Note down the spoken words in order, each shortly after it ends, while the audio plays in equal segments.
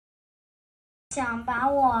想把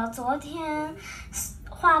我昨天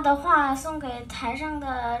画的画送给台上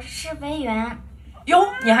的试飞员。哟，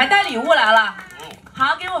你还带礼物来了？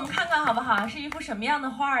好，给我们看看好不好？是一幅什么样的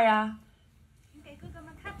画呀？你给哥哥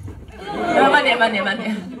们看。慢点，慢点，慢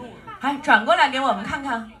点。还转过来给我们看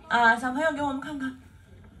看啊，小朋友给我们看看。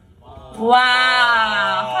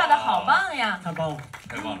哇，画的好棒呀！太棒了，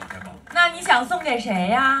太棒了，太棒了。那你想送给谁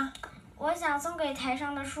呀？我想送给台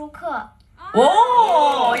上的舒克。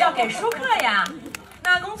哦，要给舒克呀？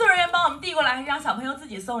那工作人员帮我们递过来，还是让小朋友自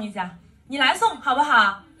己送一下？你来送好不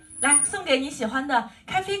好？来，送给你喜欢的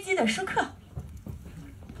开飞机的舒克。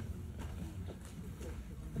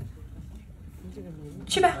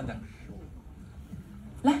去吧，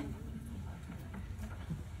来，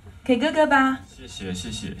给哥哥吧。谢谢，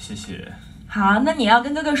谢谢，谢谢。好，那你要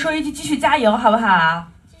跟哥哥说一句，继续加油，好不好？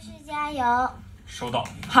继续加油。收到。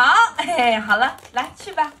好，哎，好了，来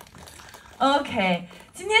去吧。OK，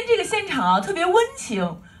 今天这个现场啊特别温情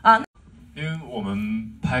啊，因为我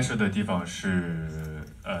们拍摄的地方是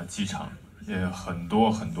机场，也很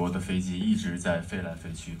多很多的飞机一直在飞来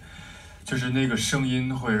飞去，就是那个声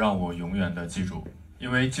音会让我永远的记住。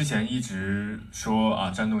因为之前一直说啊，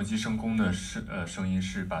战斗机升空的声音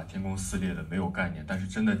是把天空撕裂的，没有概念。但是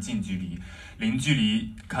真的近距离、零距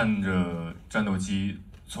离看着战斗机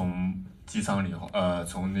从机舱里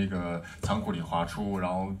从那个仓库里滑出，然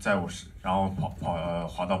后然后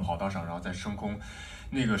滑到跑道上，然后再升空，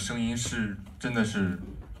那个声音是真的是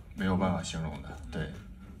没有办法形容的，对，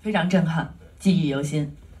非常震撼，记忆犹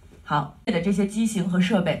新。好，的这些机型和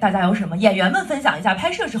设备，大家有什么？演员们分享一下拍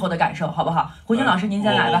摄时候的感受，好不好？胡军老师，您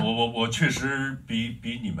先来吧。我确实比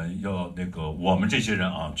你们要那个，我们这些人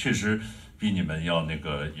啊，确实比你们要那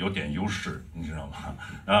个有点优势，你知道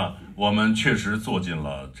吗？啊，我们确实坐进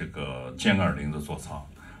了这个歼20的座舱。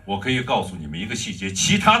我可以告诉你们一个细节，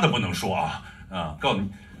其他的不能说啊啊，告诉你，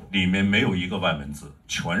里面没有一个外文字，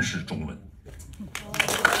全是中文。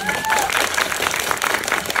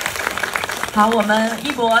好，我们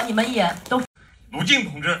一博，你们也都。鲁静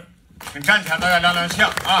同志，请站起来，大家亮亮相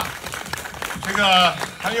啊！这个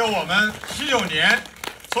还有我们19年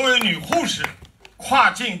作为女护士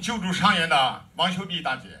跨境救助伤员的王秀丽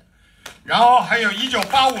大姐，然后还有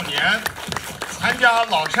1985年参加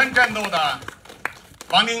老山战斗的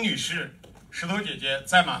王玲女士，石头姐姐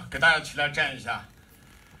在吗？给大家起来站一下。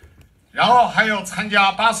然后还有参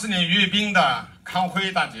加84年阅兵的康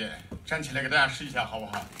辉大姐，站起来给大家试一下好不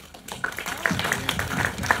好？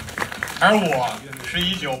而我是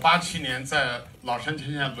1987年在老山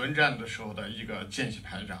前线轮战的时候的一个见习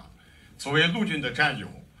排长，作为陆军的战友，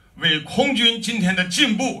为空军今天的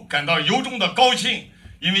进步感到由衷的高兴。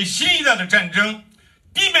因为新一代的战争，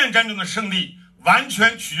地面战争的胜利完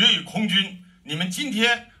全取决于空军。你们今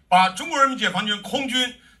天把中国人民解放军空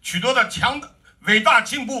军取得的伟大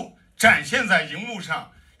进步展现在荧幕上，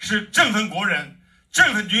是振奋国人、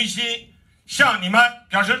振奋军心，向你们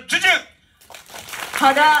表示致敬。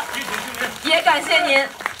好的，也感谢您，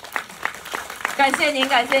感谢您，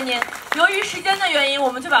感谢您。由于时间的原因，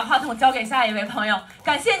我们就把话筒交给下一位朋友。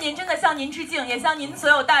感谢您，真的向您致敬，也向您所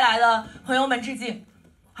有带来的朋友们致敬。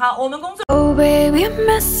好，我们工作。Oh baby, I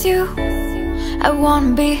miss you. I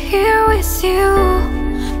wanna be here with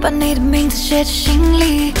you. 把你的名字写进心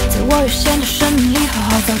里，在我有限的生命里好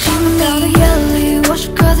好走进你。到的夜里，我时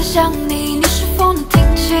刻在想你，你是否能听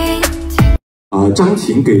清？张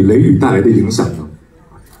婷给雷雨带来的影响呢？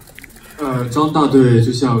张大队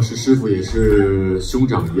就像是师傅也是兄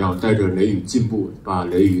长一样，带着雷雨进步，把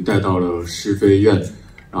雷雨带到了试飞院，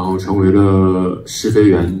然后成为了试飞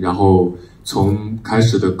员，然后从开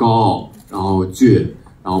始的高傲，然后倔，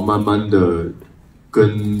然后慢慢的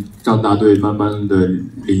跟张大队慢慢的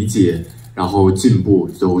理解，然后进步，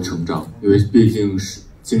最后成长，因为毕竟是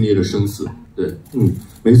经历了生死。对，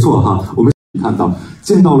没错哈，我们看到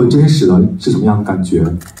见到了真实的是什么样的感觉？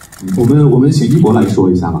我们请一博来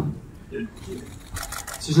说一下吧。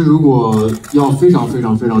其实，如果要非常非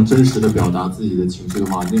常非常真实的表达自己的情绪的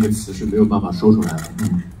话，那个词是没有办法说出来的。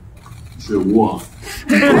是我，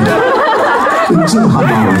很震撼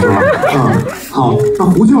到了，是吧？好，那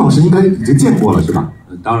胡军老师应该已经见过了，是吧？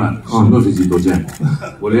当然，什么飞机都见过，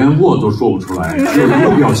我连我都说不出来，只有一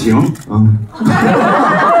个表情。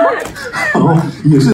好，也是。